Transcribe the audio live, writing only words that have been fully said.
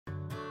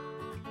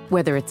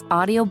Whether it's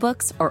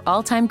audiobooks or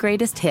all-time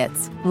greatest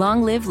hits,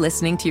 long live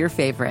listening to your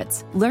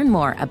favorites. Learn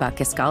more about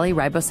Kisqali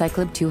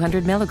Ribociclib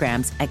 200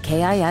 milligrams at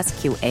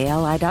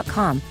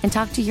KISQALI.com and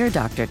talk to your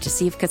doctor to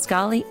see if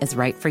Kisqali is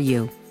right for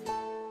you.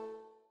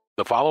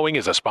 The following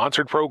is a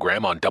sponsored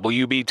program on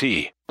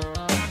WBT.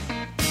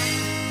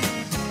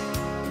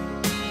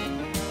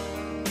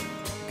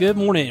 Good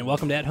morning and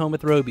welcome to At Home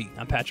with Roby.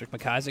 I'm Patrick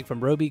McIsaac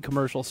from Roby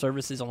Commercial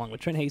Services along with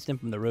Trent Haston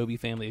from the Roby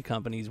family of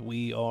companies.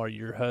 We are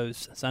your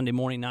hosts. Sunday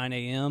morning, 9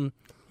 a.m.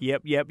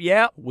 Yep.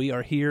 We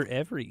are here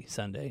every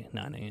Sunday,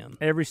 9 a.m.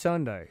 Every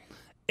Sunday.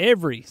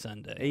 Every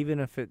Sunday.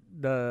 Even if it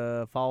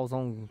falls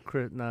on,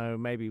 no,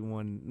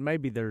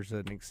 maybe there's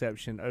an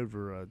exception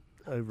over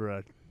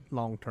a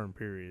long-term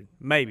period.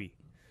 Maybe.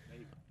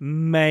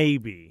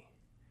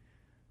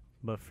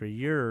 But for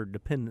your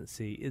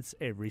dependency, it's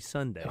every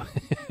Sunday.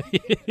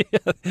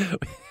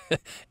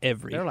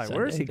 Every They're like, Sunday.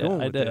 where's he going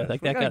with this?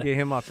 Like We that got to get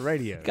him off the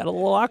radio. Got a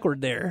little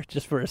awkward there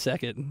just for a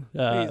second.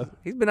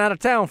 He's been out of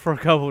town for a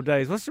couple of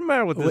days. What's the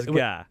matter with this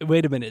guy?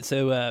 Wait a minute.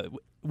 So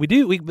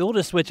we'll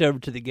just switch over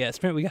to the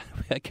guest. We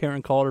got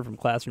Karen Calder from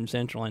Classroom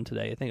Central in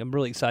today. I think I'm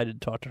really excited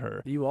to talk to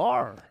her. You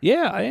are?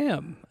 Yeah, I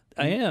am.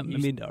 I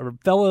mean, our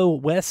fellow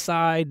West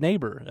Side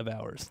neighbor of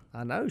ours.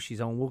 I know. She's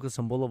on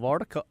Wilkinson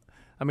Boulevard.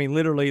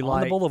 Literally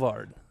on the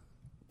boulevard.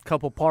 A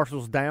couple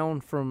parcels down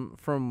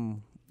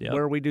from Yep.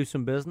 where we do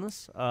some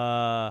business,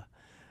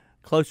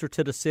 closer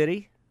to the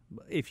city.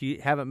 If you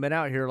haven't been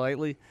out here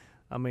lately,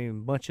 a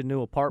bunch of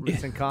new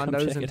apartments and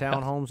condos and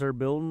townhomes they're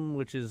building,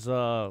 which is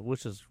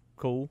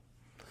cool.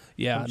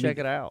 Yeah, check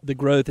it out. The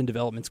growth and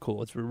development's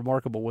cool. It's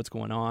remarkable what's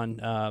going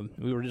on.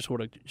 We were just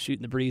sort of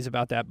shooting the breeze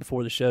about that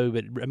before the show,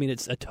 but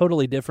it's a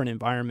totally different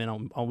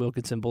environment on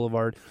Wilkinson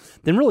Boulevard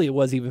than really it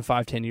was even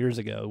 5-10 years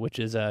ago. Which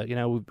is,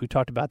 we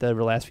talked about that over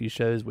the last few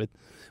shows with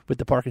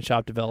the Park and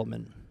Shop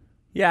development.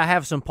 Yeah, I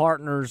have some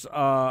partners.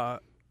 A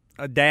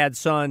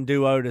dad-son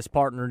duo that's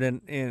partnered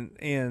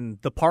in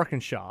the Park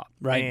and Shop,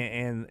 right?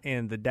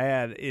 And the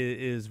dad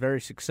is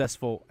very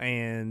successful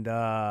and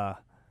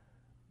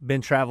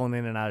been traveling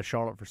in and out of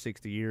Charlotte for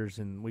 60 years.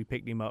 And we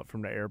picked him up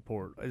from the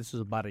airport. This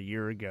was about a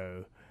year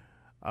ago,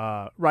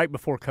 right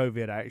before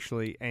COVID,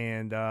 actually.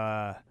 And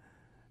Rob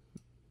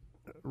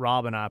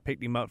and I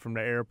picked him up from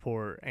the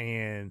airport,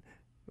 and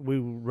we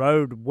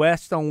rode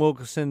west on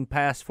Wilkinson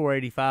past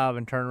 485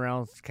 and turned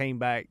around, came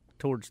back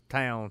towards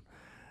town,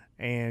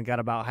 and got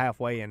about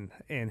halfway, and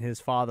his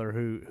father,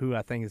 who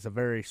I think is a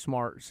very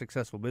smart,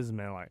 successful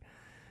businessman, like,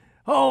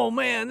 oh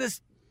man,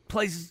 this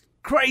place is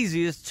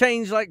crazy. It's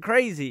changed like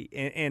crazy,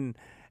 and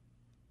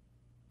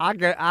I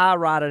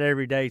ride it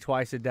every day,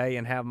 twice a day,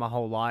 and have my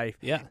whole life.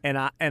 Yeah, and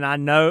I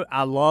know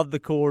I love the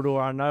corridor.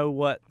 I know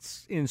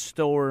what's in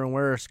store and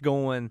where it's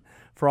going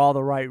for all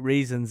the right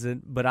reasons,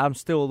 but I'm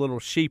still a little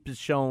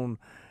sheepish on,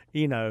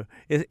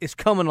 it's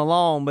coming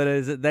along, but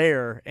is it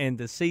there? And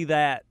to see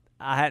that,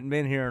 I hadn't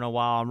been here in a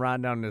while. I'm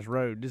riding down this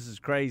road. This is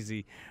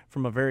crazy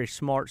from a very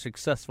smart,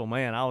 successful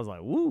man. I was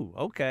like, woo,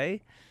 okay,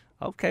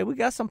 we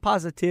got some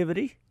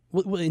positivity.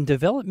 Well, and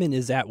development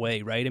is that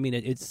way, right?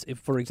 If,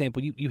 for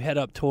example, you head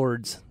up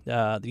towards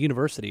the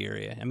university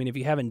area. If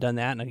you haven't done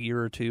that in a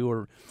year or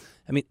two,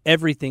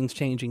 everything's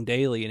changing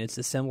daily, and it's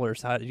a similar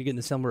side. You're getting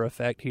a similar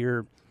effect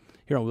here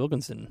on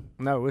Wilkinson.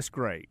 No, it's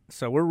great.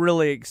 So we're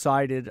really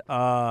excited.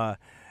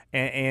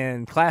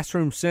 And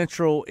Classroom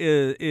Central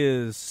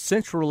is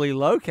centrally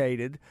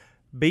located,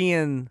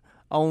 being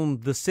on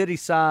the city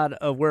side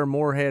of where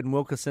Moorhead and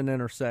Wilkinson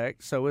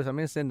intersect. So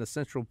it's in the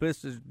central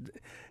business.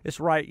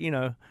 It's right,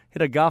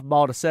 hit a golf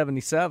ball to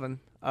 77.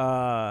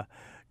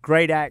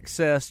 Great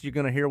access. You're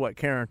going to hear what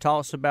Karen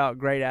talks about.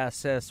 Great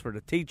access for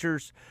the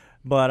teachers.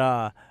 But,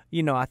 I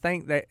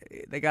think that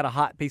they got a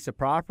hot piece of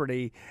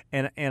property,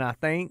 and I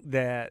think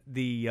that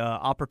the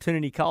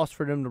opportunity cost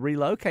for them to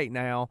relocate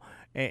now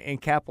and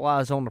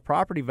capitalize on the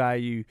property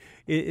value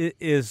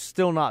is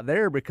still not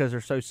there because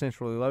they're so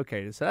centrally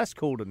located. So that's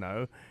cool to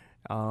know.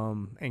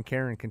 And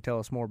Karen can tell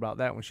us more about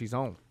that when she's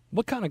on.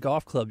 What kind of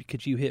golf club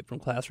could you hit from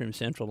Classroom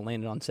Central to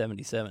land it on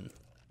 77?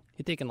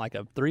 You thinking like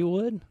a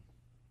 3-wood?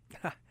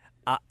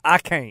 I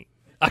can't.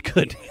 I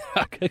couldn't.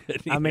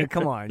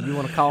 Come on. You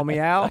want to call me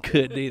out? I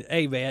couldn't either.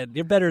 Hey, man,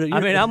 you're better than...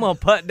 I'm going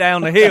to putt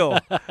down the hill.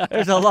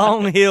 There's a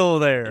long hill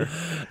there.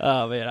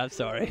 Oh, man, I'm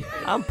sorry.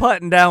 I'm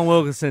putting down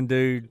Wilkinson,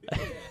 dude.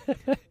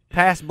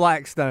 Past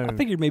Blackstone. I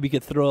figured maybe you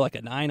could throw like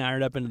a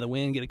 9-iron up into the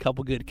wind, get a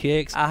couple good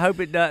kicks. I hope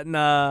it doesn't.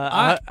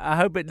 I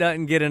hope it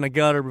doesn't get in a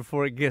gutter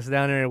before it gets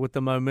down there with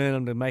the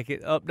momentum to make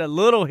it up that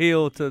little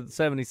hill to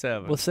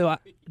 77. Well, so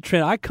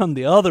Trent, I come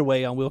the other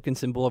way on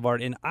Wilkinson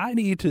Boulevard, and I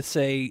need to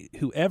say,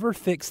 whoever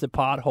fixed the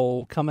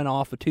pothole coming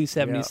off of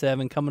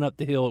 277, coming up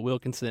the hill at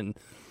Wilkinson,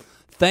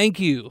 thank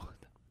you.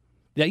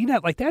 Yeah,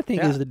 that thing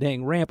is the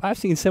dang ramp. I've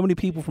seen so many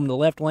people from the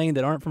left lane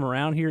that aren't from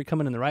around here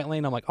coming in the right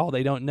lane. I'm like, oh,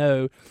 they don't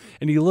know.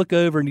 And you look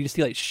over and you just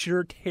see like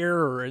sheer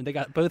terror, and they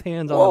got both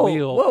hands on the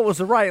wheel. Well, it was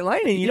the right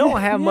lane, and you don't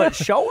have much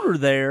shoulder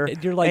there.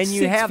 You're like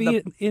 6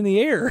 feet in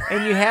the air,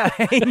 and you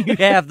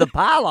have the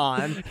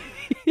pylon.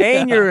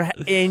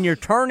 and you're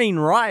turning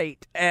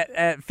right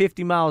at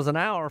 50 miles an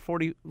hour.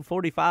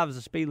 45 is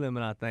the speed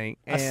limit, I think.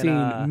 And, I've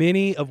seen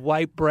many of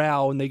white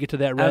brow when they get to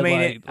that red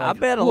light. I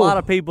bet a lot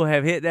of people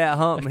have hit that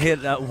hump and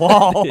hit that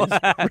wall.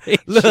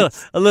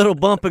 A little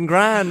bump and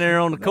grind there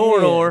on the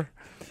corridor.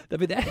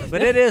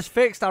 But it is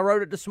fixed. I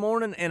wrote it this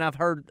morning, and I've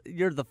heard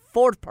you're the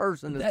fourth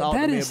person that's talked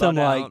to me about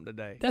that hump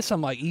today. That's some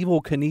like Evil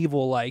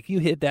Knievel, like you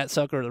hit that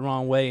sucker the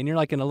wrong way, and you're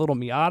like in a little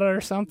Miata or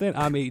something.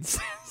 I mean,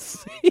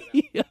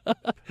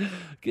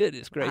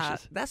 goodness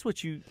gracious.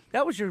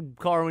 That was your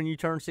car when you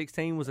turned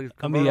 16, was a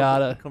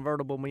Miata.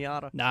 Convertible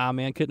Miata? Nah,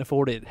 man, couldn't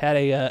afford it. Had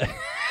a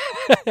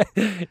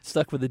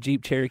stuck with the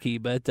Jeep Cherokee,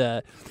 but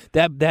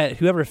that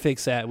whoever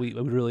fixed that, we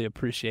would really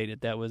appreciate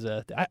it. That was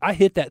I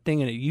hit that thing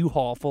in a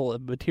U-Haul full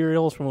of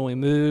materials from when we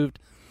moved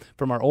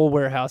from our old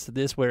warehouse to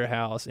this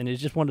warehouse, and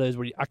it's just one of those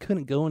where I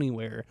couldn't go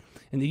anywhere,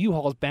 and the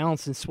U-Haul's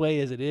bounce and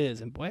sway as it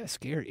is, and boy, that's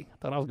scary. I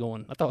thought I was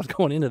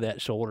going into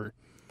that shoulder,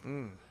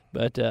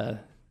 but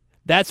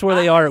that's where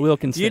they are at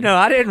Wilkinson. You know,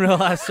 I didn't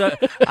realize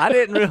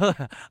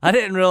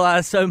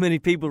so many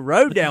people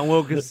rode down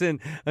Wilkinson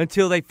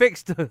until they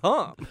fixed the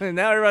hump, and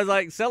now everybody's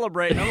like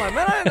celebrating. I'm like,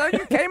 man, I didn't know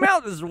you came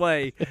out this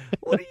way.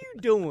 What are you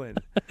doing?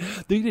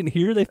 You didn't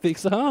hear they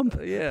fixed the hump?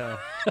 Yeah,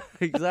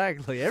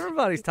 exactly.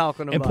 Everybody's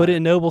talking about and put it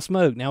in Noble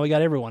Smoke. Now we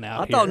got everyone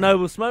out. I thought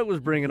Noble Smoke was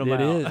bringing them out.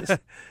 It is.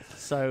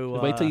 So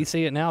wait till you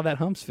see it now. That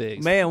hump's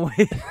fixed. Man,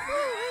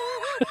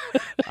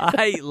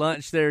 I ate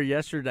lunch there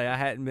yesterday. I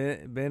hadn't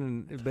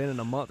been in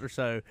a month or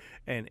so,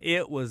 and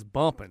it was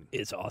bumping.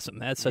 It's awesome.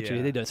 That's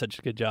they done such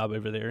a good job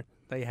over there.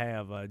 They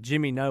have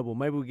Jimmy Noble.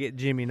 Maybe we'll get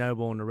Jimmy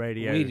Noble on the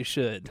radio. We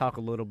should talk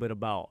a little bit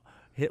about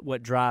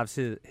what drives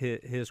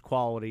his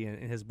quality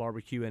and his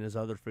barbecue and his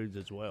other foods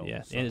as well.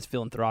 Yeah, and his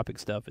philanthropic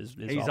stuff is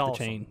he's off awesome. The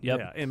chain. Yep.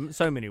 Yeah, in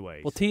so many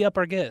ways. We'll tee up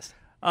our guest.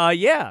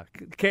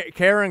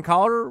 Karen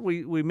Calder,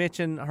 we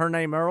mentioned her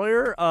name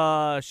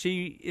earlier.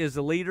 She is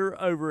the leader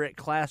over at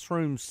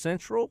Classroom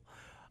Central,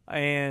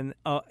 an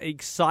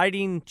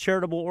exciting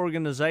charitable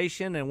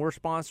organization, and we're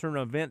sponsoring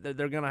an event that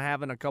they're going to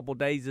have in a couple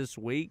days this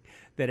week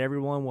that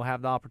everyone will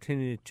have the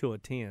opportunity to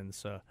attend.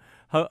 So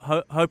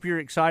hope you're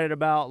excited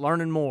about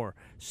learning more.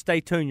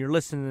 Stay tuned. You're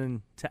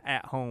listening to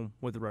At Home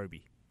with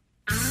Roby.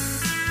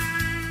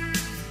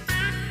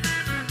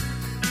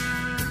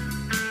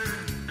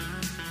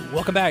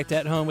 Welcome back to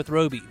At Home with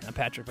Roby. I'm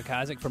Patrick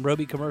McIsaac from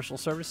Roby Commercial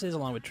Services,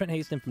 along with Trent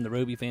Haston from the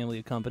Roby family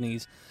of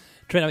companies.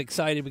 Trent, I'm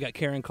excited. We got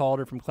Karen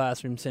Calder from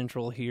Classroom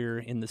Central here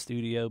in the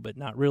studio, but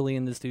not really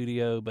in the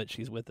studio, but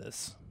she's with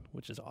us,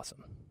 which is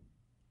awesome.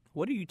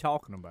 What are you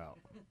talking about?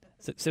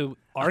 So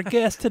our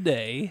guest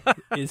today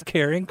is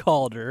Karen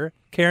Calder.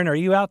 Karen, are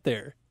you out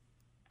there?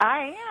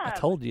 I am. I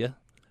told you.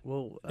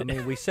 Well, I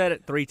mean, we said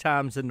it 3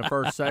 times in the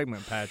first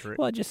segment, Patrick.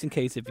 Well, just in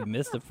case if you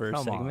missed the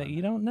first segment,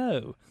 you don't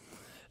know.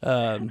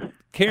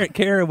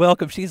 Karen,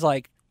 welcome. She's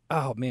like,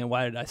 oh man,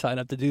 why did I sign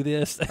up to do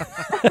this?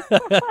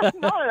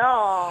 Not at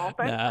all.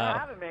 Thanks for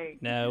having me.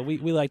 No, we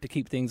like to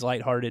keep things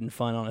lighthearted and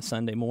fun on a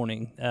Sunday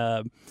morning.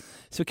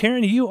 So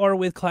Karen, you are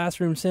with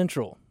Classroom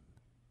Central.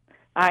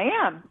 I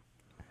am.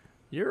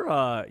 You're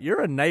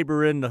a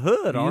neighbor in the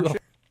hood, aren't you?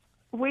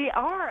 We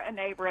are a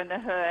neighbor in the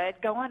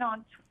hood, going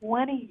on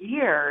 20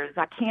 years.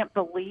 I can't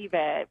believe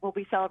it. We'll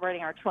be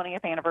celebrating our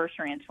 20th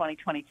anniversary in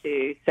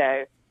 2022.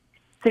 So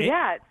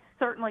yeah, it's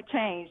certainly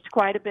changed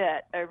quite a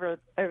bit over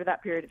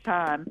that period of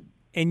time.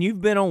 And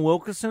you've been on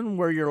Wilkinson,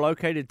 where you're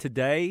located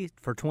today,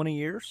 for 20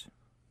 years?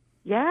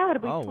 Yeah,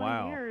 it'll be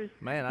 20 years.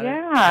 Man,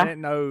 I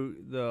didn't know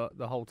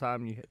the whole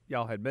time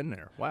y'all had been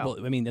there. Wow.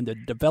 Well, I mean, and the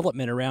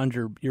development around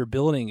your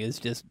building is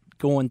just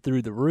going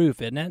through the roof,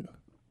 isn't it?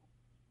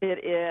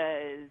 It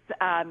is.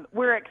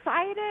 We're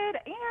excited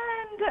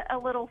and a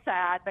little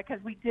sad because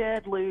we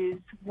did lose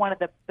one of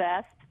the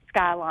best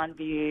skyline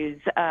views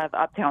of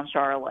uptown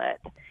Charlotte,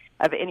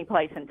 of any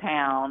place in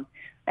town.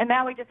 And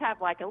now we just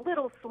have like a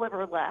little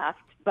sliver left,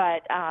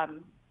 but,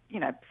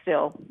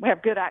 still, we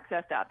have good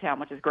access to uptown,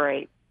 which is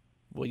great.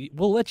 Well,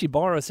 we'll let you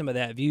borrow some of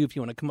that view if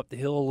you want to come up the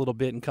hill a little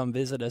bit and come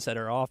visit us at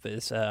our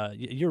office.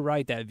 You're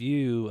right, that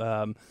view.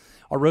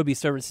 Our Roby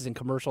Services and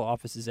Commercial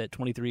office is at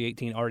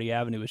 2318 Artie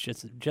Avenue.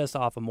 It's just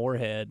off of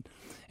Moorhead.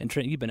 And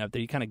Trent, you've been up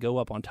there. You kind of go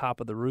up on top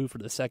of the roof or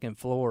the second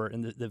floor,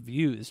 and the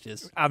view is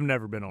just I've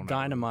never been on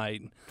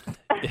dynamite.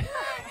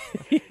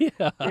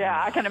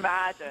 Yeah, I can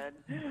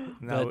imagine.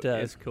 No, but,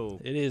 it's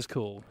cool. It is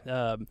cool.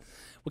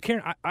 Well,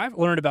 Karen, I've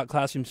learned about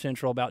Classroom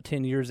Central about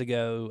 10 years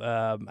ago.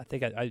 I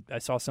think I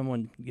saw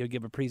someone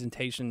give a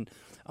presentation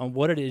on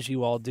what it is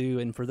you all do.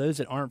 And for those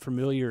that aren't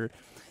familiar,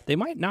 they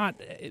might not.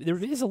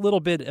 There is a little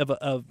bit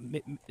of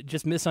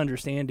just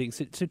misunderstanding.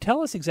 So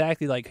tell us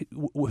exactly, like,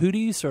 who do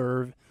you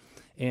serve,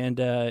 and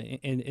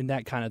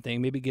that kind of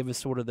thing. Maybe give us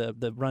sort of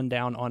the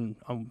rundown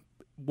on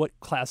what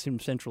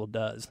Classroom Central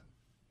does.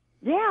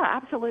 Yeah,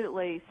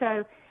 absolutely.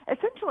 So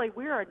essentially,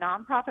 we're a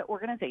nonprofit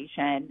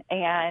organization,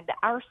 and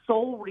our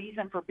sole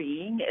reason for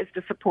being is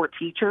to support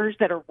teachers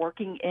that are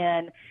working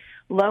in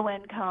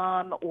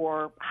low-income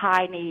or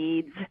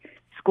high-needs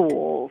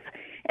schools.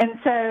 And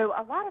so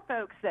a lot of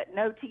folks that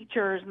know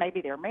teachers, maybe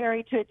they're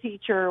married to a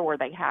teacher or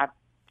they have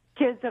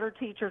kids that are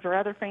teachers or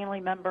other family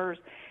members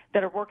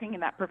that are working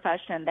in that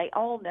profession, they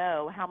all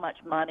know how much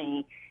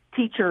money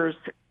teachers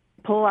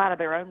pull out of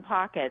their own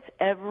pockets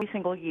every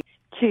single year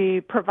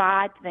to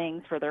provide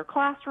things for their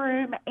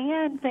classroom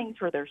and things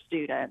for their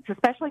students,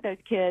 especially those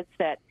kids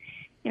that,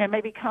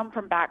 maybe come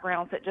from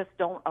backgrounds that just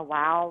don't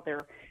allow their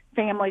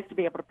families to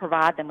be able to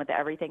provide them with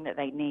everything that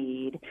they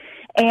need.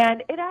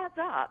 And it adds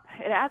up.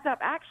 It adds up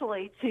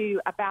actually to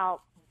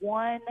about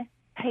one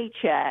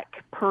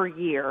paycheck per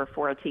year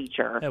for a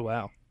teacher. Oh,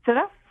 wow. So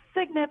that's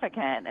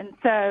significant. And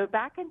so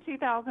back in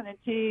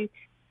 2002,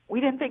 we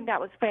didn't think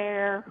that was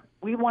fair.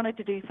 We wanted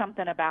to do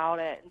something about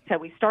it. And so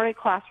we started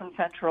Classroom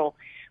Central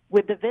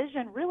with the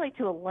vision really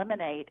to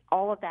eliminate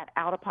all of that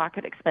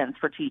out-of-pocket expense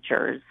for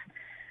teachers.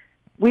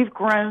 We've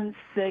grown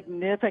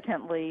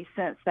significantly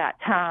since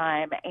that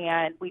time,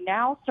 and we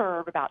now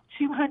serve about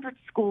 200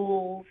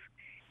 schools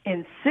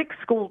in 6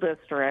 school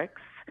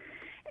districts,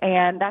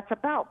 and that's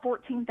about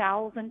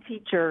 14,000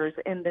 teachers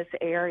in this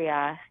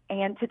area.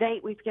 And to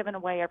date, we've given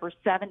away over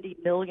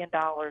 $70 million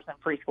in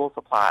free school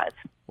supplies.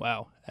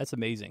 Wow, that's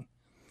amazing.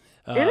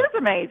 It is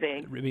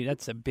amazing. I mean,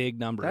 that's a big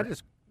number. That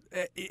is,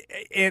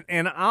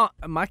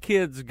 my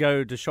kids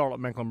go to Charlotte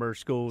Mecklenburg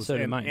schools. So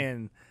do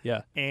mine.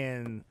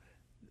 And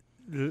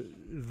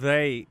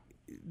the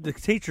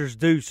teachers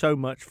do so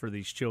much for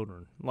these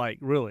children. Like,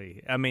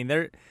 really, I mean,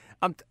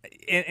 I'm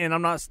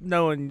not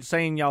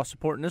saying y'all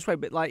support in this way,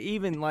 but like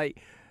even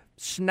like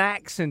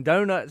snacks and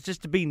donuts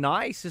just to be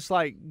nice. It's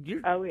like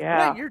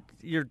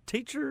your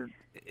teacher.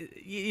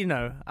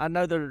 I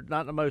know they're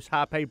not the most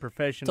high paid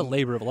profession. It's a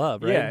labor of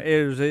love, right? Yeah,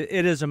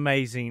 it is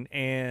amazing,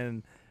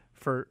 and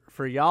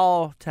for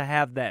y'all to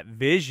have that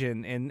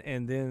vision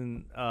and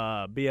then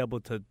be able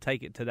to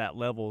take it to that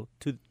level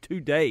to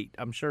date,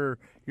 I'm sure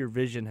your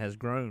vision has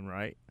grown,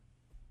 right?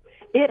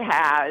 It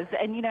has,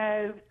 and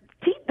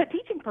the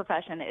teaching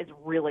profession is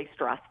really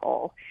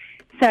stressful.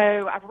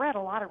 So I've read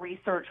a lot of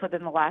research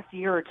within the last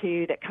year or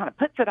two that kind of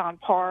puts it on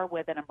par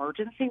with an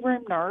emergency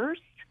room nurse,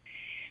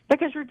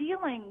 because you're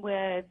dealing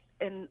with,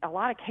 in a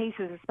lot of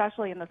cases,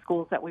 especially in the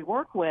schools that we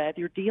work with,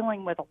 you're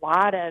dealing with a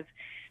lot of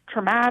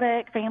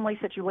traumatic family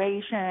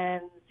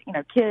situations,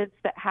 kids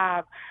that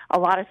have a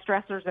lot of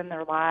stressors in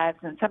their lives,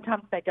 and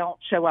sometimes they don't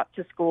show up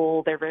to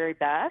school their very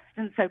best.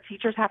 And so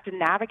teachers have to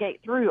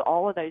navigate through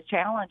all of those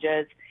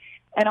challenges.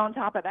 And on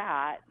top of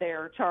that,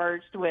 they're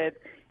charged with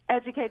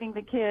educating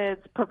the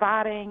kids,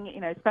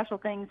 providing, special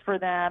things for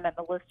them, and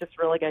the list just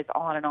really goes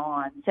on and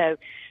on. So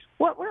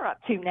what we're up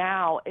to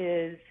now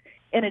is,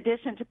 in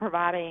addition to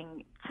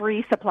providing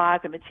free supplies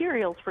and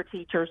materials for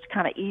teachers to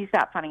kind of ease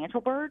that financial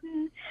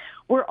burden,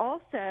 we're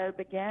also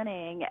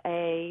beginning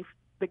a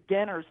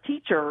beginner's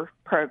teacher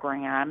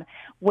program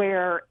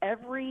where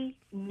every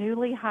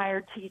newly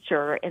hired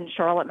teacher in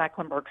Charlotte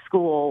Mecklenburg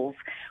schools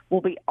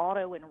will be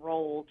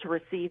auto-enrolled to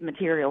receive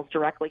materials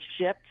directly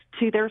shipped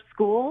to their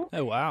school.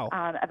 Oh, wow.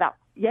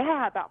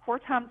 About 4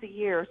 times a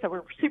year. So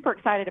we're super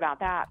excited about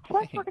that.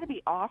 Plus, we're going to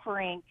be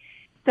offering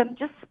some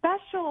just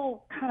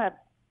special kind of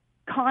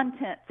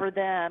content for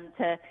them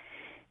to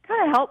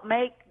kind of help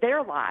make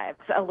their lives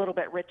a little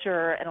bit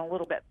richer and a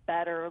little bit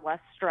better, less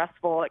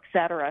stressful, et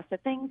cetera. So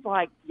things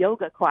like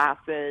yoga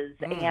classes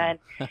and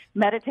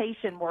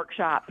meditation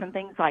workshops and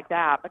things like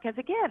that, because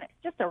again, it's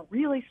just a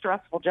really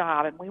stressful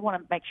job, and we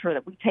want to make sure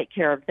that we take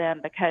care of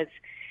them, because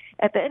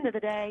at the end of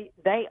the day,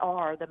 they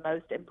are the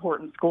most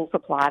important school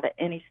supply that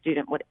any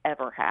student would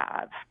ever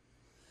have.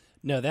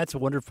 No, that's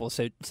wonderful.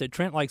 So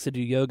Trent likes to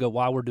do yoga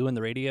while we're doing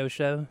the radio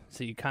show.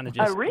 So you kind of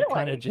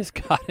just,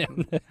 got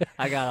him.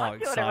 I got all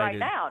excited. I'm doing it right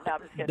now. No,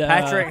 I'm just kidding.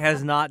 Patrick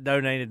has not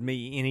donated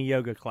me any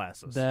yoga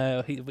classes.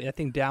 No, I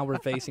think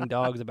downward facing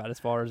dog is about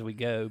as far as we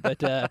go.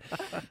 But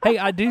hey,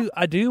 I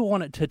do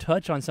want to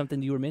touch on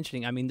something you were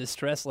mentioning. I mean, the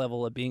stress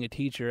level of being a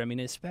teacher. I mean,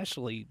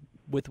 especially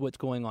with what's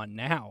going on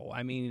now.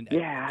 I mean,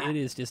 it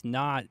is just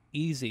not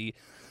easy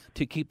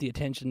to keep the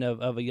attention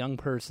of a young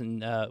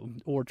person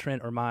or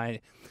Trent or my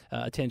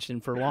attention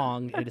for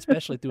long, and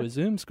especially through a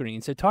Zoom screen.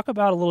 So talk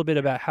about a little bit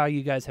about how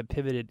you guys have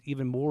pivoted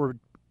even more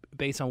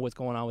based on what's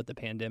going on with the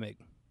pandemic.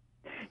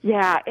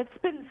 Yeah, it's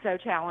been so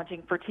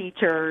challenging for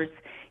teachers,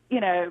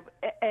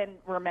 and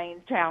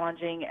remains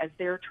challenging as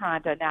they're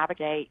trying to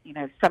navigate,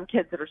 some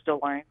kids that are still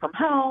learning from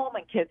home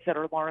and kids that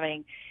are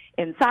learning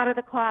inside of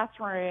the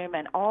classroom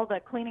and all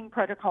the cleaning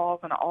protocols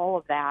and all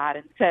of that.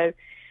 And so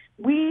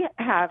we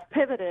have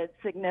pivoted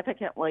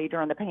significantly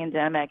during the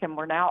pandemic, and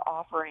we're now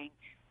offering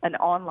an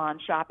online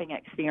shopping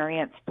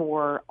experience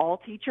for all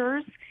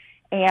teachers.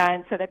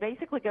 And so they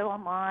basically go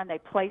online, they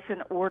place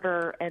an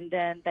order, and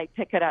then they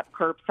pick it up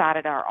curbside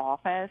at our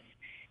office.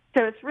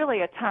 So it's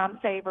really a time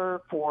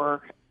saver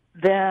for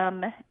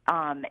them.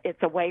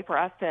 It's a way for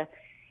us to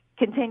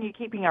continue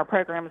keeping our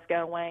programs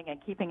going and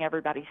keeping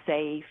everybody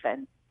safe,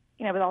 and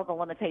with all the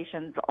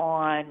limitations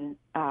on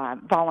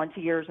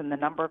volunteers and the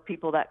number of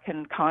people that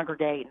can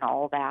congregate and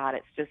all that,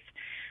 it's just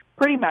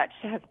pretty much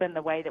has been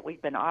the way that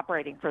we've been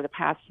operating for the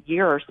past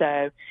year or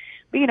so.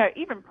 But,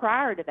 even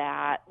prior to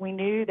that, we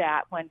knew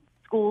that when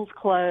schools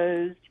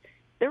closed,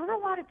 there were a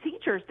lot of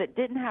teachers that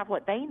didn't have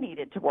what they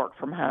needed to work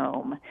from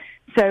home.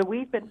 So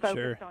we've been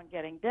focused on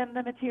getting them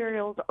the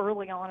materials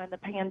early on in the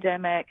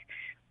pandemic.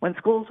 When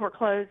schools were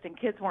closed and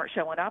kids weren't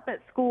showing up at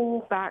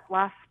school back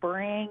last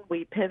spring,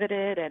 we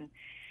pivoted and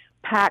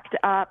packed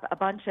up a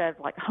bunch of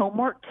like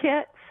homework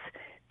kits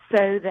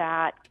so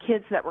that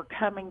kids that were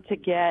coming to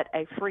get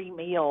a free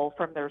meal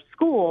from their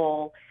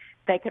school,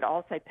 they could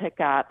also pick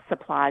up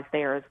supplies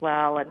there as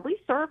well. And we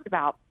served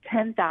about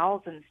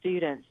 10,000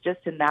 students just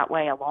in that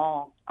way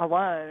alone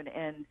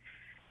in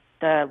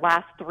the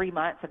last 3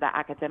 months of the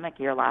academic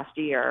year last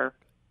year.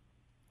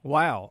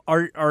 Wow.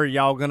 Are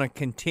y'all going to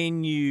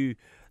continue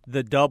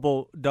the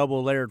double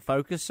layered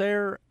focus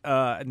there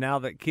now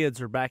that kids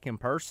are back in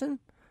person?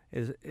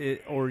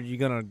 Or are you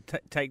going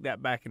to take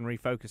that back and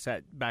refocus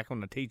that back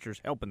on the teachers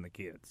helping the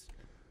kids?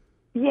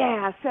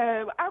 Yeah,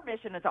 so our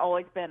mission has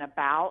always been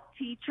about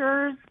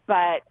teachers,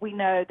 but we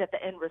know that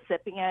the end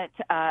recipient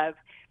of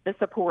the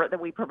support that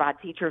we provide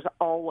teachers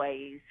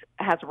always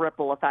has a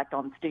ripple effect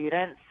on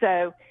students.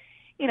 So,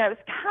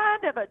 it's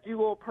kind of a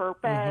dual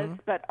purpose,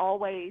 but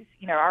always,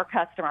 our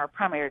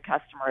primary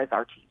customer is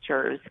our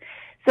teachers.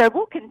 So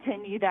we'll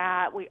continue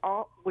that. We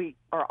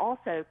are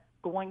also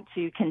going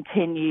to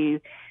continue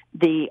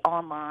the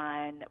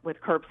online with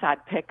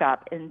curbside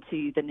pickup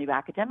into the new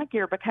academic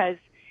year because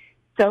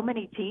so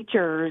many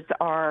teachers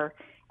are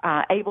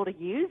able to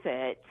use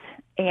it,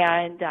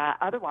 and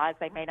otherwise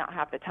they may not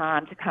have the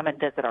time to come and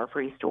visit our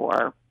free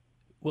store.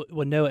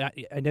 Well, no,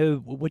 I know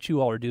what you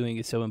all are doing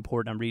is so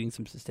important. I'm reading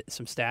some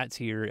stats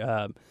here.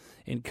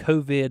 In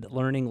COVID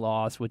learning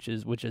loss, which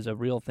is a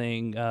real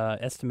thing,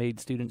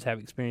 estimated students have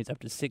experienced up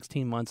to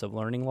 16 months of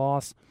learning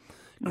loss.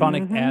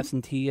 Chronic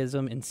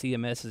absenteeism in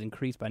CMS has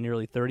increased by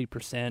nearly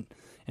 30%,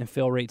 and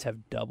fail rates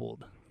have doubled.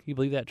 Can you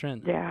believe that,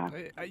 Trent?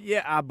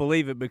 Yeah, I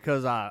believe it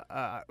because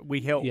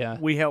we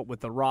help with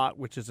the ROT,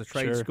 which is a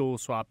trade school,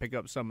 so I pick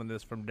up some of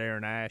this from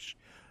Darren Ash,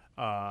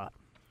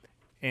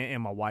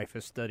 and my wife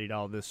has studied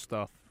all this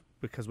stuff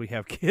because we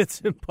have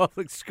kids in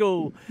public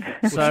school.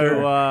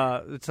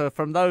 So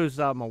from those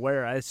I'm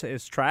aware,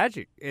 it's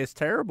tragic, it's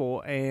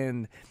terrible,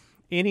 and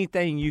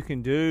anything you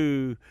can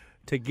do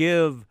to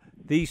give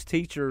these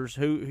teachers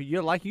who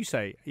like you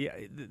say,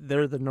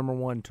 they're the number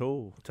one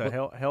tool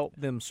to help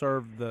them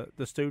serve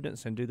the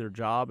students and do their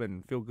job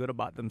and feel good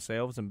about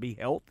themselves and be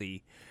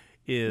healthy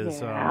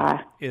is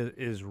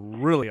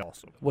really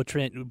awesome. Well,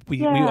 Trent,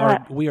 we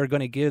are going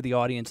to give the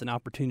audience an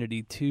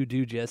opportunity to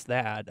do just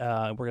that.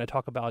 We're going to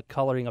talk about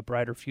Coloring a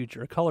Brighter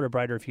Future, Color a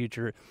Brighter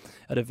Future,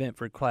 an event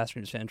for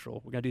Classroom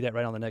Central. We're going to do that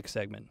right on the next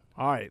segment.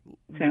 All right.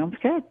 Sounds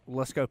good.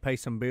 Let's go pay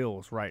some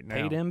bills right now.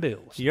 Pay them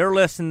bills. You're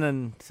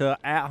listening to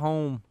At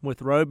Home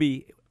with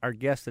Roby. Our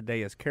guest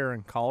today is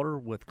Karen Calder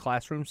with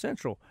Classroom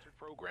Central.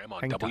 Program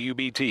on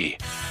WBT.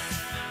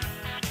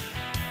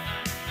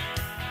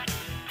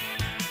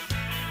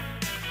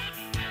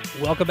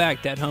 Welcome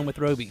back to At Home with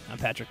Roby. I'm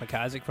Patrick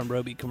McIsaac from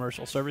Roby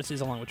Commercial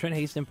Services, along with Trent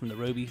Haston from the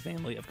Roby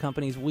family of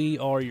companies. We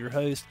are your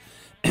hosts.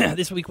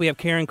 This week we have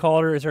Karen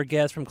Calder as our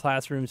guest from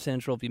Classroom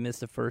Central. If you missed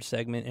the first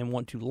segment and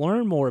want to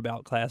learn more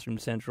about Classroom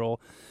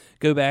Central,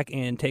 go back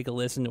and take a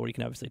listen, or you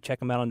can obviously check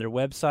them out on their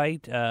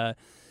website.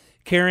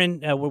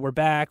 Karen, we're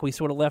back. We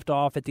sort of left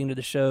off at the end of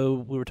the show.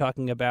 We were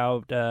talking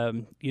about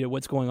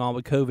what's going on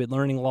with COVID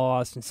learning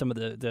loss and some of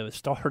the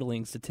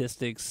startling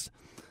statistics.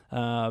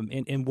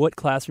 And what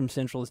Classroom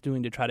Central is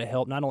doing to try to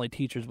help not only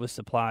teachers with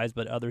supplies,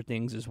 but other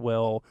things as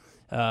well.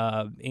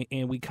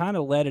 And we kind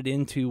of led it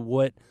into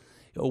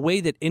a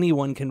way that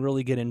anyone can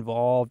really get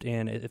involved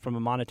in from a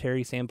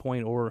monetary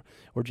standpoint or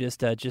just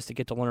to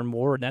get to learn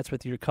more. And that's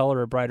with your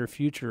Color a Brighter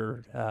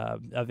Future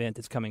event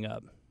that's coming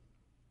up.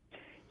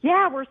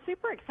 Yeah, we're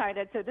super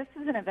excited. So this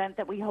is an event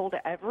that we hold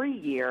every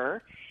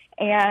year.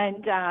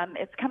 And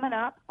it's coming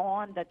up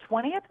on the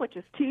 20th, which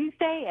is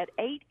Tuesday at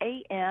 8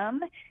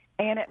 a.m.,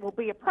 and it will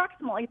be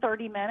approximately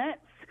 30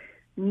 minutes.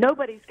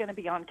 Nobody's going to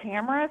be on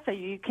camera, so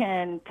you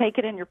can take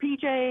it in your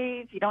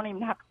PJs. You don't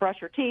even have to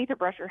brush your teeth or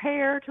brush your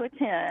hair to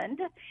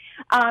attend.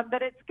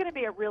 But it's going to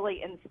be a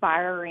really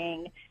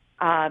inspiring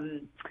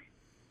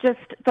just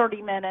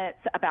 30 minutes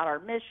about our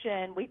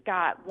mission. We've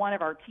got one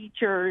of our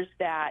teachers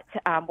that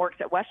works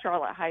at West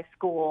Charlotte High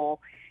School.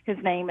 His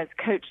name is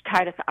Coach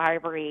Titus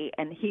Ivory,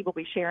 and he will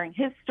be sharing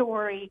his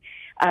story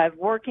of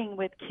working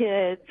with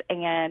kids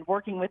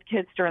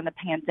during the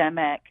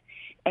pandemic.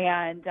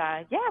 And,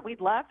 we'd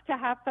love to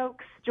have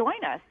folks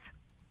join us.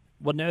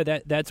 Well, no,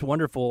 that's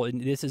wonderful. And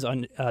this is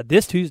on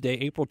this Tuesday,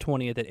 April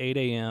 20th at 8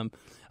 a.m.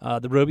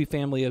 The Roby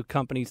family of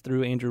companies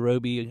through Andrew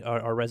Roby,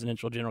 our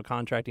residential general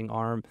contracting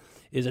arm,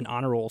 is an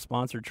honor roll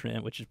sponsored,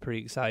 Trent, which is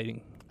pretty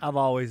exciting. I've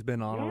always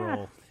been honor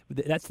roll.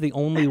 That's the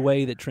only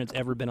way that Trent's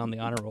ever been on the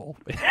honor roll.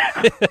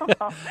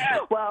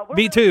 Well, we're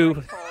Me too.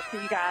 Grateful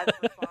to you guys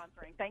for sponsoring.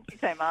 Thank you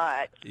so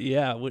much.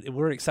 Yeah,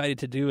 we're excited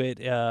to do it.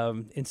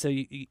 And so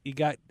you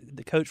got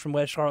the coach from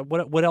West Charlotte.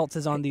 What else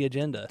is on the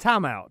agenda?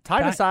 Timeout.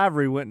 Titus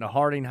Ivory went to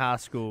Harding High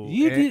School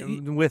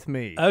with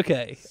me.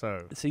 Okay.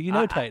 So you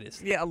know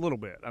Titus. Yeah, a little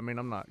bit. I mean,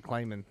 I'm not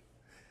claiming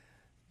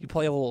You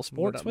play a little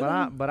sports with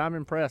him? But I'm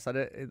impressed.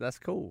 That's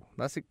cool.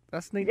 That's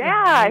neat.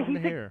 Yeah, to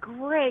he's hear. a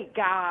great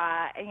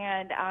guy,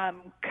 and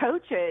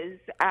coaches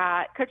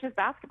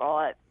basketball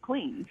at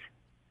Queens.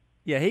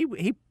 Yeah,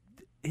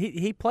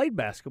 he played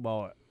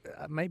basketball.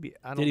 Maybe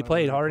I don't know. Did he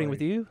play at where Harding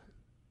with you?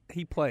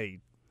 He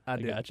played. I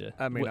did. Gotcha.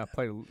 I mean, What- I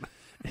played.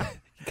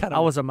 Kinda, I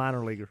was a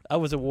minor leaguer. I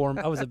was a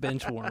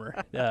bench warmer.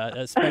 A He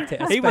was a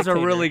spectator.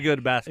 really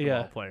good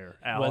basketball Yeah. player.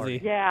 Al Was Harding.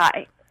 he?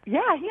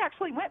 Yeah, he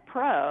actually went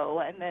pro,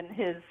 and then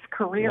his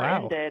career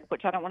Wow. ended,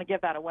 which I don't want to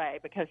give that away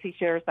because he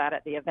shares that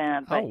at the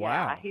event. But Oh,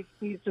 wow. yeah,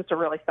 he's just a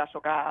really special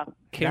guy.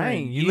 Karen,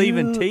 Dang, you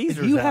leaving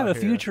teasers You out have a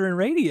here. future in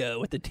radio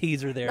with the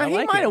teaser there. No, I he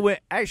like might it. have went.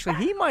 Actually,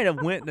 he might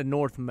have went to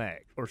North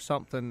Mech or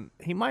something.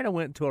 He might have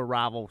went to a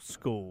rival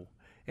school,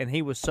 and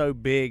he was so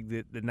big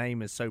that the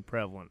name is so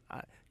prevalent.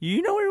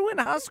 You know where he went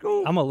to high school?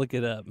 I'm gonna look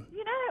it up.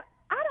 You know,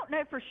 I don't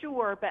know for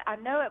sure, but I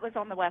know it was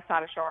on the west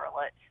side of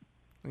Charlotte.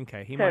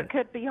 Okay, he So might. it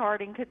could be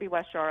Harding, could be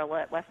West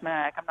Charlotte, West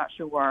Mac. I'm not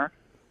sure.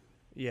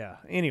 Yeah.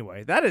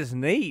 Anyway, that is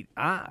neat.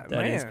 That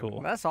is cool.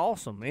 That's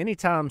awesome.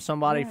 Anytime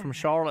somebody from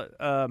Charlotte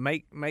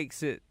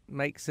makes it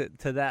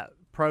to that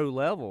pro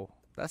level,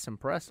 that's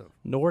impressive.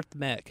 North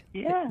Mech.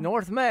 Yeah.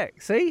 North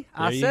Mech. See,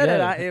 I There you said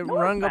go. it. It North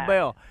rung a Mech.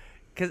 bell.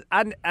 Because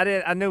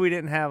I knew we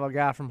didn't have a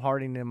guy from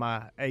Harding in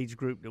my age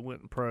group that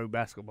went pro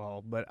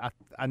basketball, but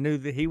I knew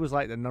that he was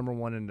like the number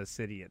one in the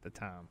city at the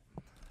time.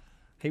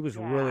 He was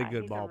a really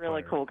good he's ball a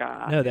really player. cool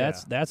guy. No,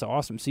 that's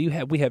awesome. So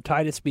we have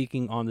Titus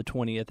speaking on the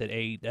 20th at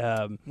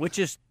 8. Which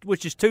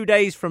is 2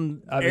 days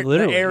from I mean, the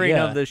literally, airing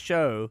yeah. of the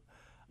show.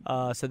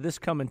 So this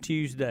coming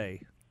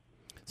Tuesday.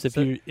 So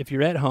if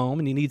you're at home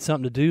and you need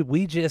something to do,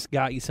 we just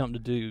got you something to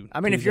do.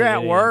 I mean, if Tuesday you're at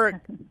at 8. work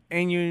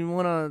and you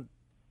want to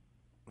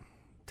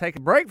take a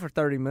break for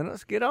 30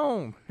 minutes, get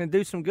on and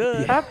do some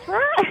good. That's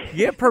right.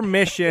 Get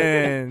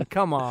permission.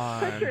 Come on.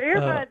 Put your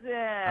earbuds in.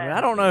 I mean,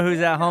 I don't know who's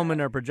at home in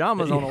their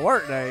pajamas on a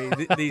work day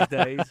these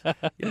days.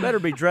 You better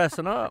be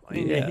dressing up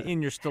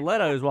in your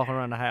stilettos walking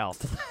around the house.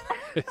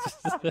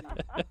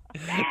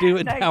 Do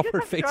it No, now. you We're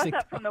just have to fixing.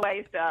 dress up from the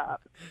waist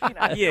up. You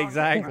know, Yeah,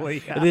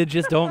 exactly. And then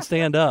just don't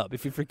stand up.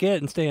 If you forget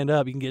and stand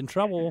up, you can get in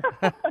trouble.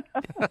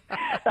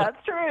 That's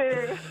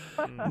true.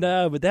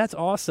 No, but that's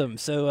awesome.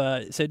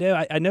 So,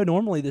 Dave, I know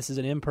normally this is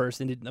an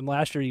in-person.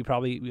 Last year you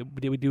probably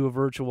we do a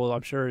virtual,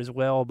 I'm sure, as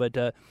well. But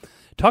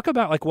talk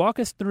about walk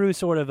us through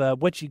sort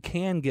of what you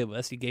can give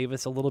us. You gave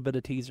us a little bit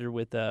of teaser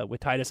with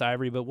Titus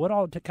Ivory, but what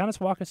all? Kind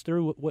of walk us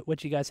through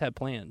what you guys have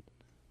planned.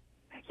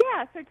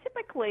 Yeah, so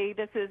typically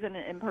this is an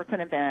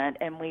in-person event,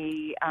 and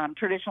we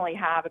traditionally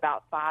have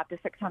about 500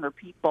 to 600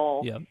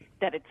 people Yep.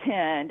 that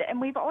attend, and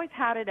we've always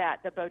had it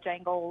at the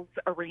Bojangles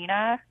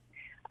Arena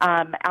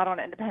out on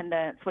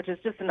Independence, which is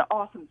just an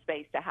awesome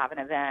space to have an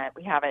event.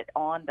 We have it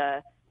on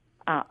the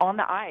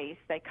ice.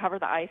 They cover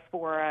the ice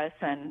for us,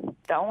 and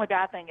the only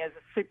bad thing is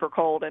it's super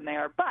cold in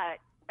there, but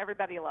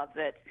everybody loves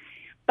it.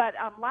 But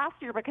last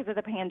year, because of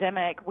the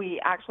pandemic,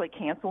 we actually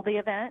canceled the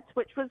event,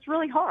 which was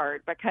really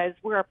hard because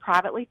we're a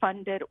privately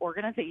funded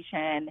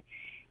organization.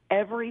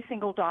 Every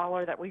single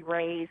dollar that we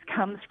raise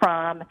comes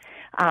from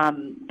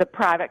the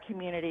private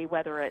community,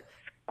 whether it's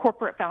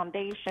corporate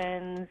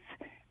foundations,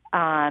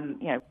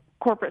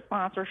 corporate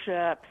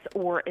sponsorships,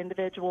 or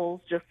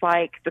individuals just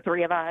like the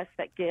three of us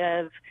that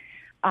give.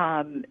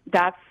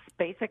 That's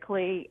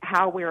basically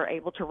how we're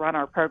able to run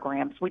our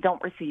programs. We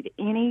don't receive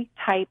any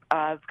type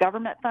of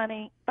government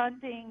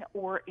funding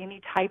or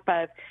any type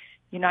of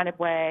United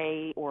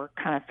Way or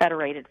kind of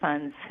federated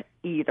funds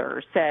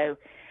either. So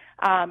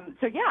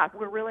yeah,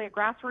 we're really a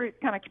grassroots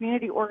kind of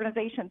community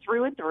organization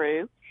through and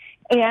through.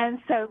 And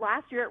so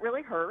last year it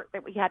really hurt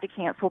that we had to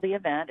cancel the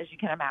event, as you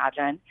can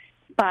imagine.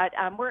 But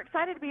we're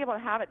excited to be able to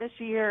have it this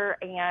year.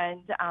 And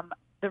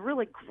the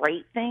really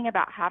great thing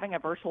about having a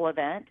virtual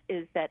event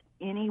is that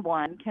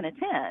anyone can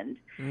attend.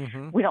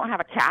 Mm-hmm. We don't have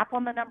a cap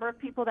on the number of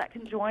people that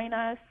can join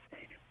us.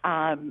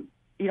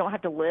 You don't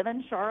have to live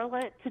in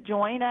Charlotte to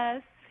join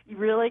us. You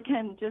really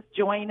can just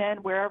join in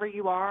wherever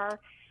you are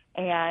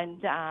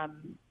and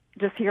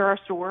just hear our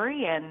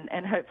story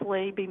and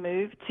hopefully be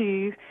moved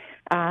to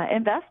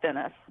invest in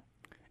us.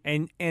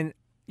 And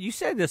you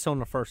said this on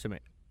the first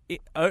event.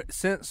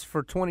 Since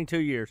for 22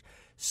 years,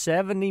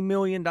 $70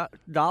 million.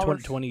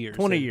 20 years.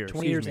 20 years.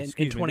 20 years in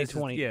Excuse me.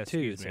 2020. Yes, too.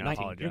 excuse So me. I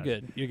 19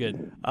 apologize. You're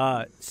good.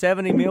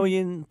 $70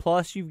 million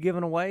plus you've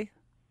given away.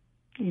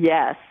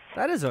 Yes.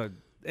 That is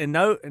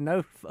no.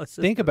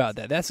 Think about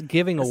that. That's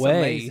giving That's away,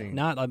 amazing.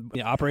 not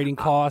operating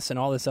costs and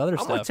all this other I'm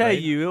stuff. gonna tell right?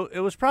 you,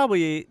 it was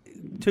probably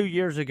 2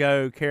 years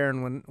ago,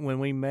 Karen, when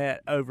we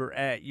met over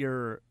at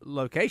your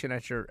location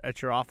at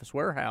your office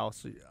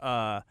warehouse.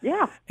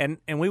 Yeah. And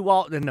we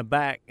walked in the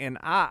back, and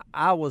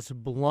I was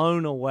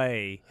blown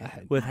away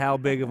with how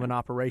big of an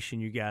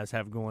operation you guys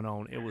have going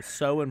on. It was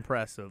so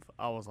impressive.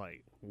 I was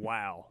like,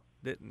 wow.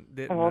 Didn't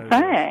Well, know this.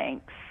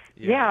 thanks.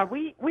 Yeah.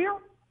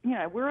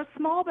 Yeah, we're a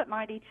small but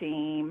mighty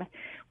team.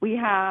 We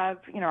have,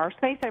 our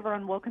space over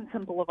on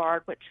Wilkinson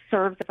Boulevard, which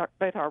serves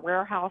both our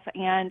warehouse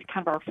and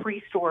kind of our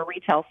free store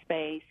retail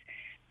space,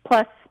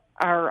 plus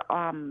our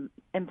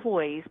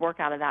employees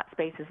work out of that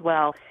space as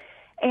well.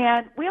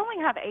 And we only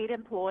have 8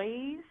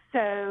 employees,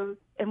 and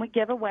we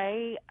give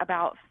away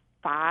about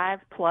 $5+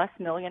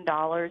 million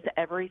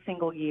every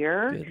single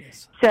year.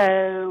 Goodness.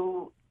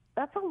 So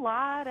that's a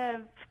lot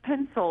of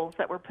pencils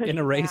that we're pushing And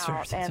erasers,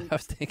 out. And I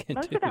was thinking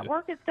most too. of that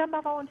work is done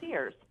by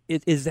volunteers.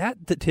 Is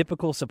that the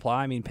typical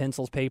supply? I mean,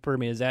 pencils, paper. I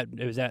mean, is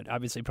that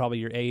obviously probably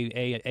your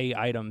A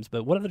items?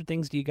 But what other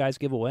things do you guys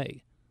give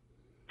away?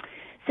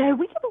 So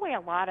we give away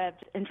a lot of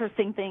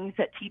interesting things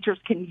that teachers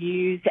can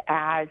use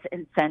as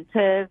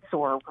incentives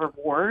or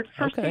rewards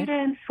for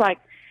students. Like,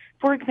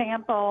 for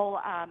example,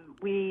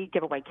 we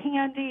give away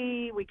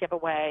candy, we give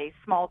away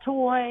small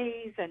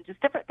toys, and just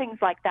different things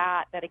like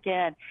that that,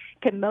 again,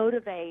 can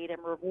motivate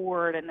and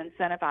reward and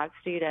incentivize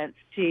students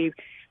to,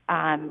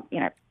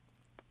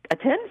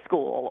 attend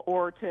school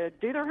or to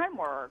do their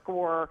homework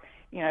or,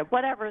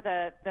 whatever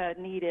the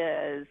need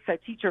is. So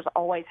teachers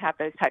always have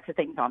those types of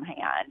things on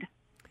hand.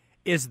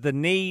 Is the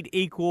need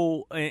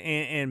equal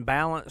and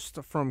balanced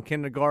from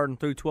kindergarten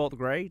through 12th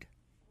grade?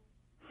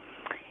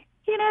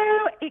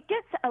 It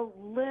gets a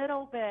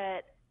little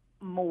bit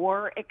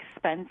more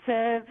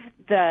expensive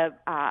the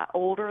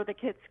older the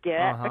kids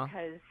get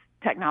because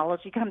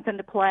technology comes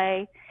into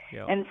play.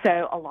 Yep. And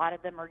so a lot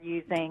of them are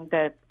using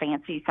the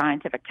fancy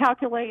scientific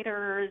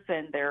calculators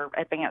and their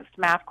advanced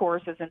math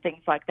courses and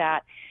things like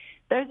that.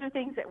 Those are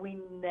things that we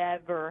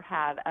never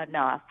have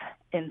enough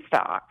in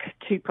stock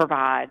to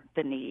provide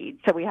the need.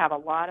 So we have a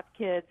lot of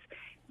kids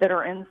that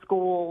are in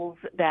schools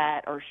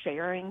that are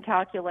sharing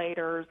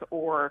calculators,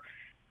 or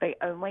they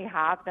only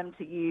have them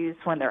to use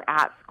when they're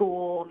at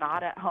school,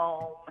 not at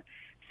home.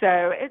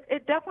 So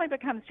it definitely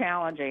becomes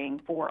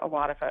challenging for a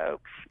lot of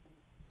folks.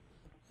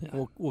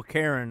 Well,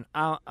 Karen,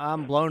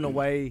 I'm blown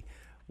away.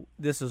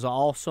 This is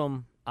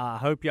awesome. I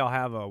hope y'all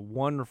have a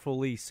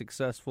wonderfully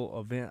successful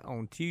event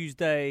on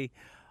Tuesday.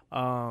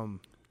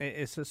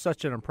 It's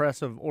such an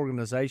impressive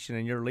organization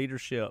and your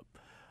leadership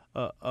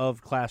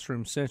of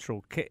Classroom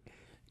Central.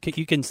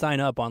 You can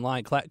sign up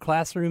online,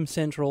 Classroom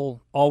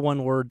Central, all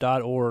one word,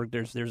 .org.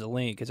 There's a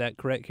link. Is that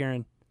correct,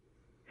 Karen?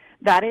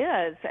 That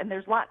is, and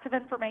there's lots of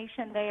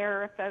information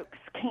there. If folks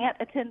can't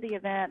attend the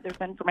event,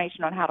 there's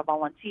information on how to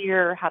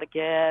volunteer, how to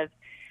give,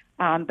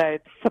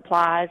 both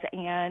supplies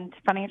and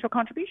financial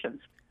contributions.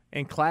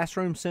 And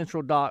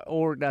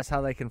classroomcentral.org, that's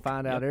how they can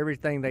find out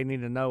everything they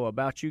need to know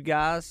about you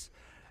guys.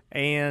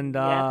 And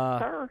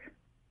yes, sir.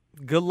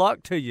 Good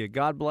luck to you.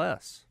 God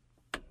bless.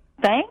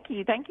 Thank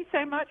you. Thank you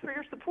so much for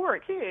your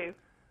support, too.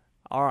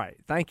 All right.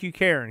 Thank you,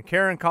 Karen.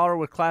 Karen Collar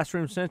with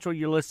Classroom Central.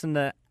 You're listening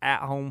to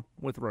At Home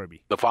with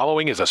Roby. The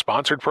following is a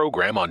sponsored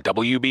program on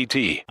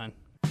WBT.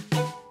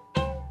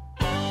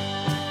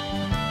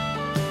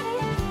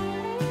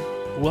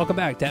 Welcome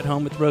back to At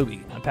Home with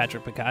Roby. I'm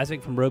Patrick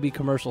McIsaac from Roby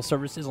Commercial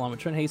Services, along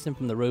with Trent Haston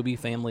from the Roby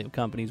family of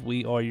companies.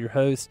 We are your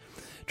hosts.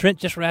 Trent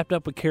just wrapped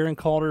up with Karen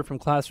Calder from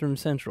Classroom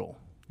Central.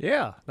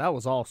 Yeah, that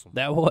was awesome.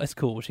 That was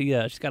cool.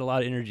 She's got a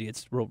lot of energy.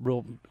 It's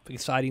real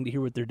exciting to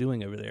hear what they're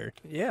doing over there.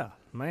 Yeah,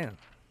 man,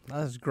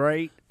 that's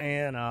great.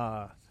 And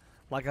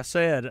like I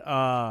said,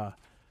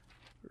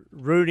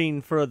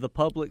 rooting for the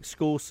public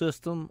school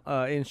system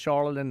in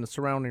Charlotte and the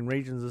surrounding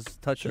regions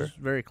touches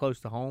very close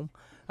to home.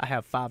 I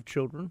have 5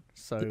 children,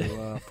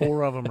 so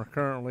 4 of them are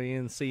currently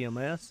in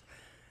CMS.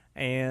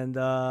 And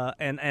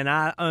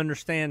I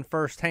understand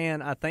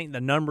firsthand. I think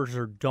the numbers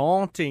are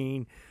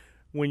daunting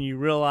when you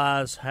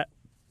realize, how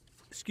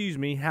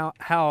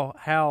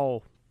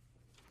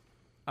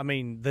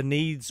the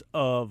needs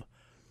of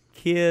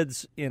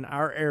kids in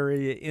our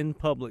area in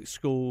public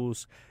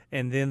schools,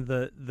 and then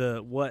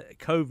the what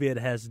COVID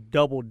has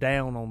doubled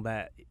down on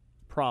that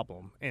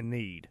problem and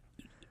need.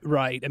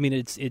 Right. I mean,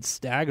 it's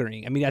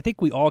staggering. I mean, I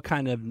think we all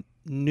kind of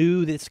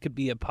knew this could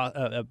be a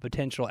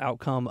potential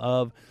outcome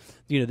of,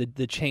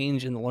 the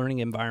change in the learning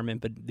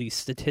environment. But these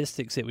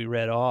statistics that we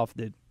read off,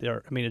 it's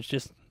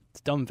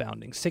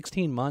dumbfounding.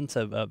 16 months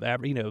of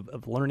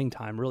learning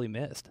time really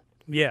missed.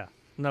 Yeah.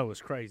 No,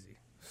 it's crazy.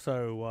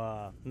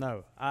 So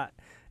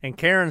and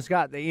Karen's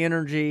got the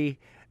energy,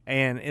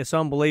 and it's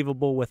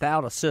unbelievable.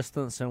 Without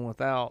assistance and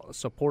without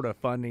supportive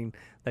funding,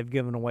 they've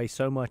given away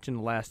so much in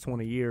the last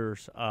 20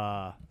 years.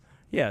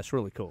 Yeah, it's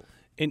really cool.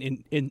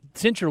 And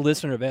since you're a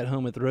listener of At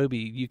Home with Roby,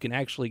 you can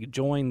actually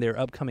join their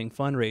upcoming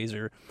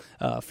fundraiser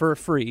for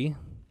free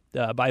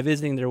by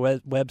visiting their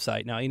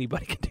website. Now,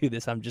 anybody can do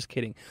this. I'm just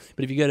kidding.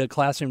 But if you go to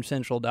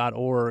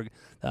classroomcentral.org,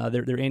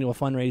 their annual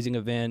fundraising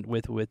event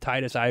with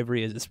Titus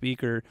Ivory as a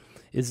speaker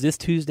is this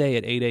Tuesday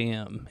at 8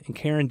 a.m. And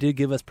Karen did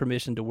give us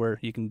permission to where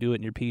you can do it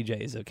in your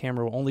PJs. The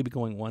camera will only be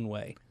going one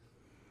way.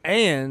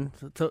 And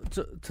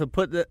to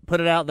put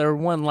it out there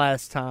one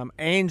last time,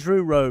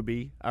 Andrew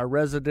Roby, our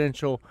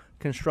residential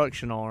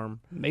construction arm,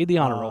 made the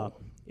honor roll.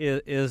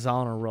 Is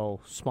honor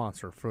roll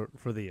sponsor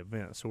for the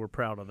event, so we're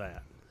proud of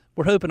that.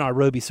 We're hoping our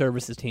Roby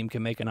services team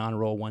can make an honor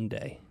roll one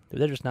day.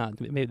 They're just not.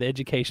 Maybe the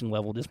education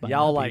level just might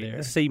y'all not like be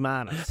there. C-.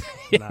 No,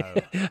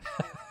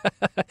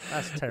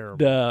 that's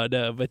terrible.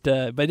 No, but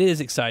it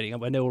is exciting.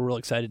 I know we're real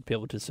excited to be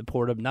able to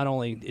support them. Not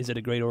only is it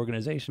a great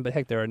organization, but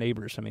heck, they're our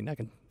neighbors. I mean,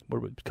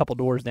 we're a couple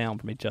doors down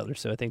from each other,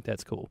 so I think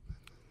that's cool.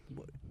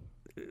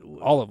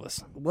 all of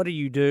us. What do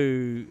you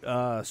do,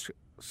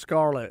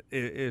 Scarlett,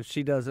 if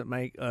she doesn't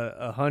make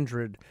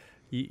 100?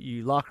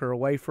 You lock her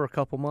away for a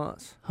couple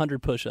months? 100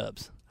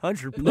 push-ups.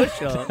 100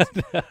 push-ups.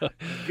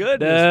 Goodness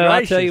gracious.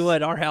 I'll tell you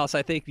what, our house,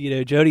 I think,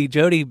 Jody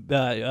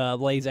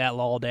lays that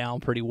law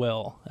down pretty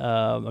well.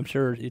 I'm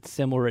sure it's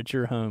similar at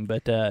your home,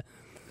 but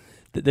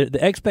the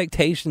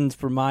expectations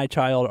for my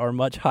child are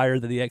much higher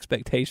than the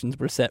expectations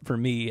were set for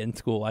me in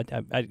school. I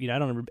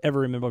don't ever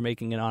remember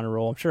making an honor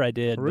roll. I'm sure I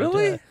did.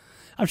 Really? But,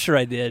 I'm sure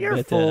I did.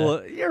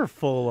 You're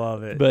full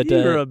of it. But you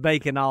were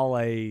making all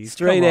A's.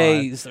 Straight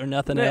A's or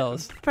nothing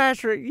else.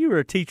 Patrick, you were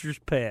a teacher's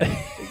pet.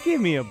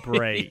 Give me a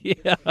break.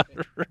 Yeah,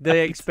 right. The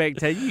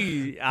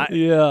expectation.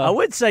 I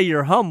would say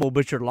you're humble,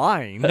 but you're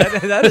lying.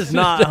 That is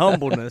not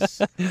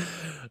humbleness.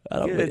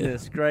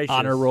 Goodness gracious.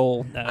 Honor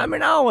roll. No. I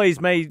mean, I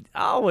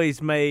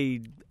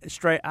made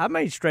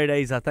straight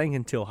A's, I think,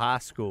 until high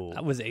school.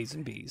 That was A's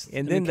and B's.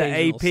 And then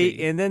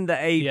the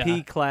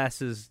AP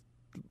classes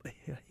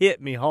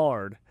hit me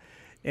hard.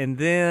 And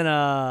then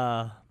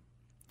I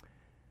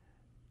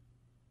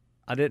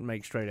didn't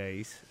make straight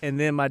A's. And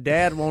then my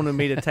dad wanted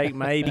me to take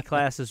my AP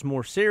classes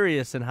more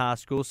serious in high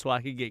school so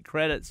I could get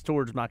credits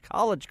towards my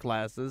college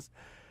classes.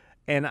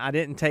 And I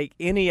didn't take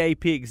any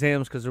AP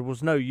exams because there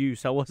was no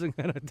use. I wasn't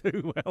going to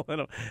do well in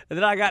them. And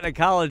then I got to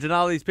college, and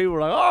all these people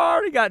were like, I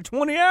already got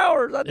 20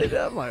 hours. I did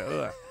that. I'm like,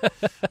 ugh.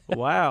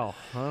 Wow.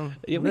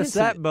 Missed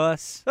that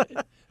bus.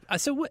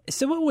 So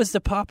what was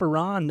the Papa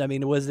Ron? I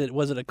mean, was it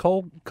a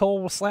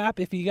cold slap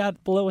if you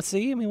got below a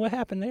C? I mean, what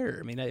happened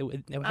there?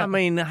 I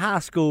mean, high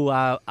school,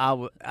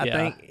 I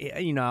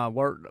think, I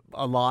worked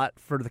a lot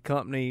for the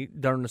company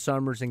during the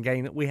summers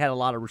and we had a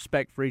lot of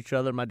respect for each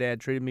other. My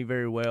dad treated me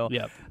very well.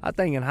 Yep. I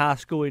think in high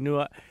school he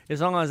knew as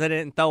long as I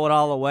didn't throw it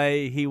all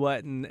away, he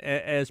wasn't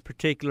as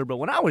particular. But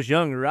when I was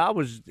younger, I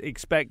was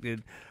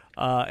expected.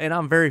 And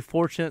I'm very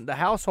fortunate. The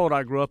household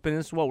I grew up in,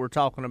 this is what we're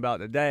talking about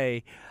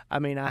today. I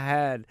mean, I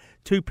had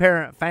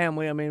 2-parent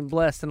family. I mean,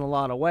 blessed in a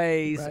lot of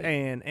ways, right.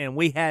 and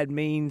we had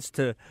means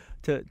to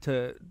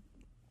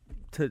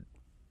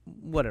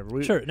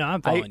whatever. Sure, no,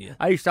 I'm following you.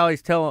 I used to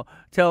always tell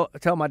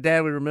my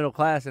dad we were middle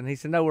class, and he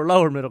said, "No, we're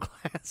lower middle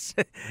class,"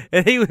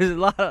 and he was a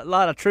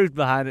lot of truth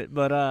behind it.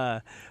 But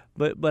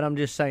I'm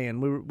just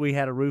saying, we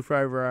had a roof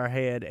over our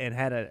head and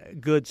had a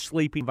good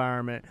sleeping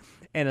environment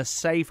and a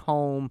safe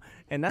home,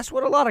 and that's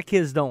what a lot of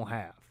kids don't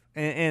have.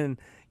 And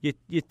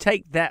you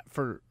take that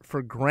for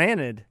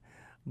granted,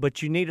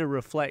 but you need to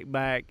reflect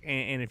back,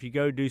 and if you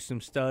go do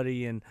some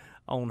study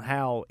on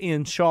how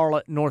in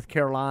Charlotte, North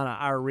Carolina,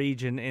 our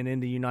region, and in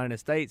the United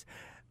States,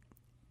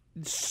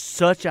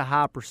 such a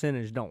high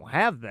percentage don't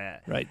have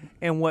that. Right.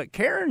 And what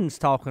Karen's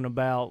talking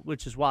about,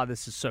 which is why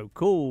this is so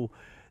cool,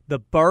 the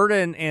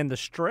burden and the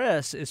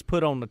stress is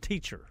put on the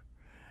teacher.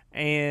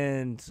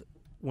 And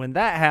when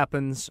that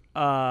happens,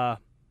 I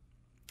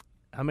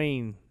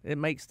mean, it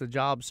makes the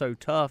job so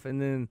tough.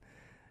 And then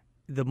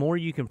the more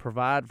you can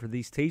provide for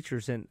these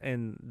teachers,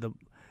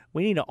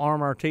 we need to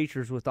arm our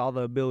teachers with all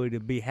the ability to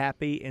be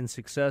happy and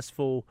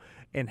successful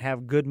and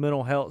have good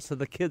mental health so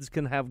the kids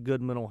can have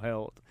good mental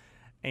health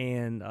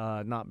and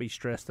not be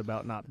stressed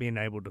about not being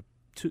able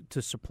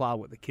to supply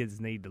what the kids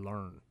need to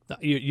learn.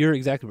 You're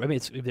exactly right. I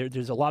mean,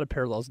 there's a lot of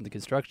parallels in the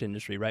construction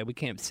industry, right? We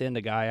can't send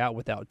a guy out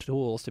without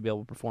tools to be able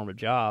to perform a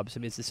job. So, I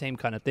mean, it's the same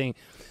kind of thing.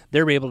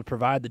 They're able to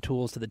provide the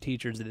tools to the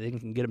teachers that they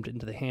can get them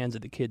into the hands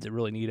of the kids that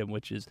really need them,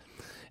 which is,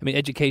 I mean,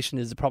 education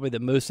is probably the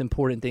most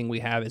important thing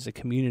we have as a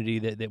community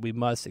that we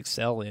must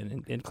excel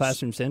in. And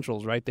Classroom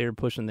Central's right there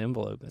pushing the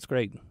envelope. That's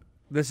great.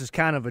 This is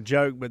kind of a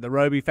joke, but the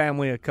Roby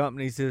family of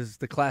companies is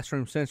the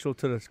Classroom Central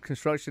to the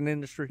construction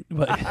industry.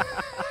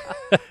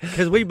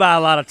 Because we buy a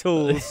lot of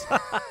tools.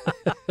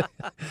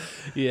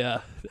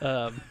 Yeah.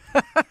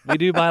 We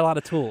do buy a lot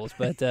of tools,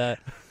 but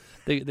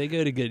they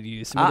go to good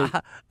use.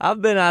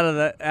 I've been out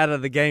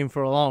of the game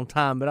for a long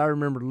time, but I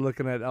remember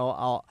looking at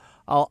all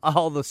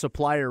the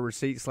supplier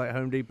receipts like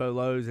Home Depot,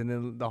 Lowe's, and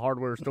then the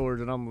hardware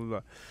stores, and I'm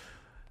like,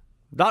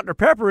 Dr.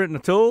 Pepper isn't a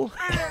tool.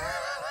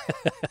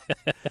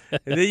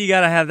 And then you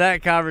got to have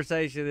that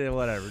conversation and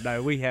whatever.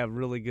 No, we have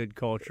really good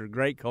culture,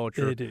 great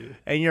culture. They do.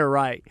 And you're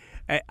right.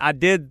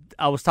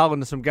 I was talking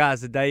to some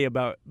guys today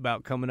about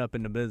coming up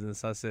in the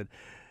business. I said,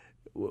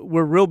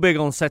 we're real big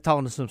on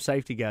talking to some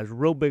safety guys. We're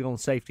real big on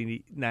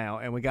safety now,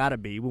 and we got to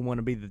be. We want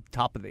to be the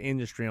top of the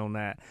industry on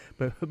that.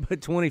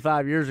 But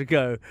 25 years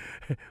ago,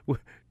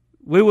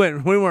 we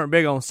weren't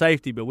big on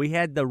safety, but we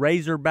had the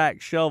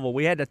Razorback shovel.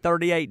 We had the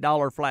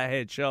 $38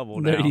 flathead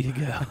shovel. Now. There you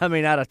go. I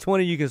mean, out of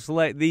 20, you can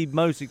select the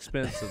most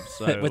expensive.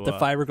 So, with the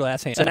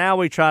fiberglass hand. So now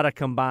we try to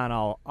combine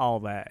all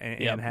that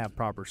and have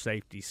proper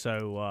safety.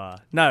 So,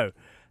 no,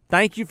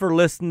 thank you for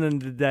listening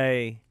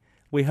today.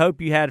 We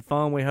hope you had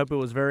fun. We hope it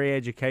was very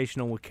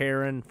educational with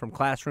Karen from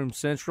Classroom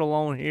Central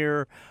on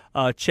here.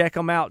 Check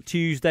them out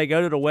Tuesday.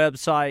 Go to the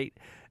website.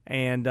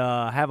 And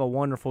have a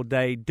wonderful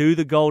day. Do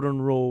the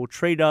golden rule.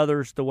 Treat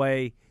others the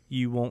way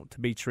you want to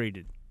be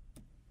treated.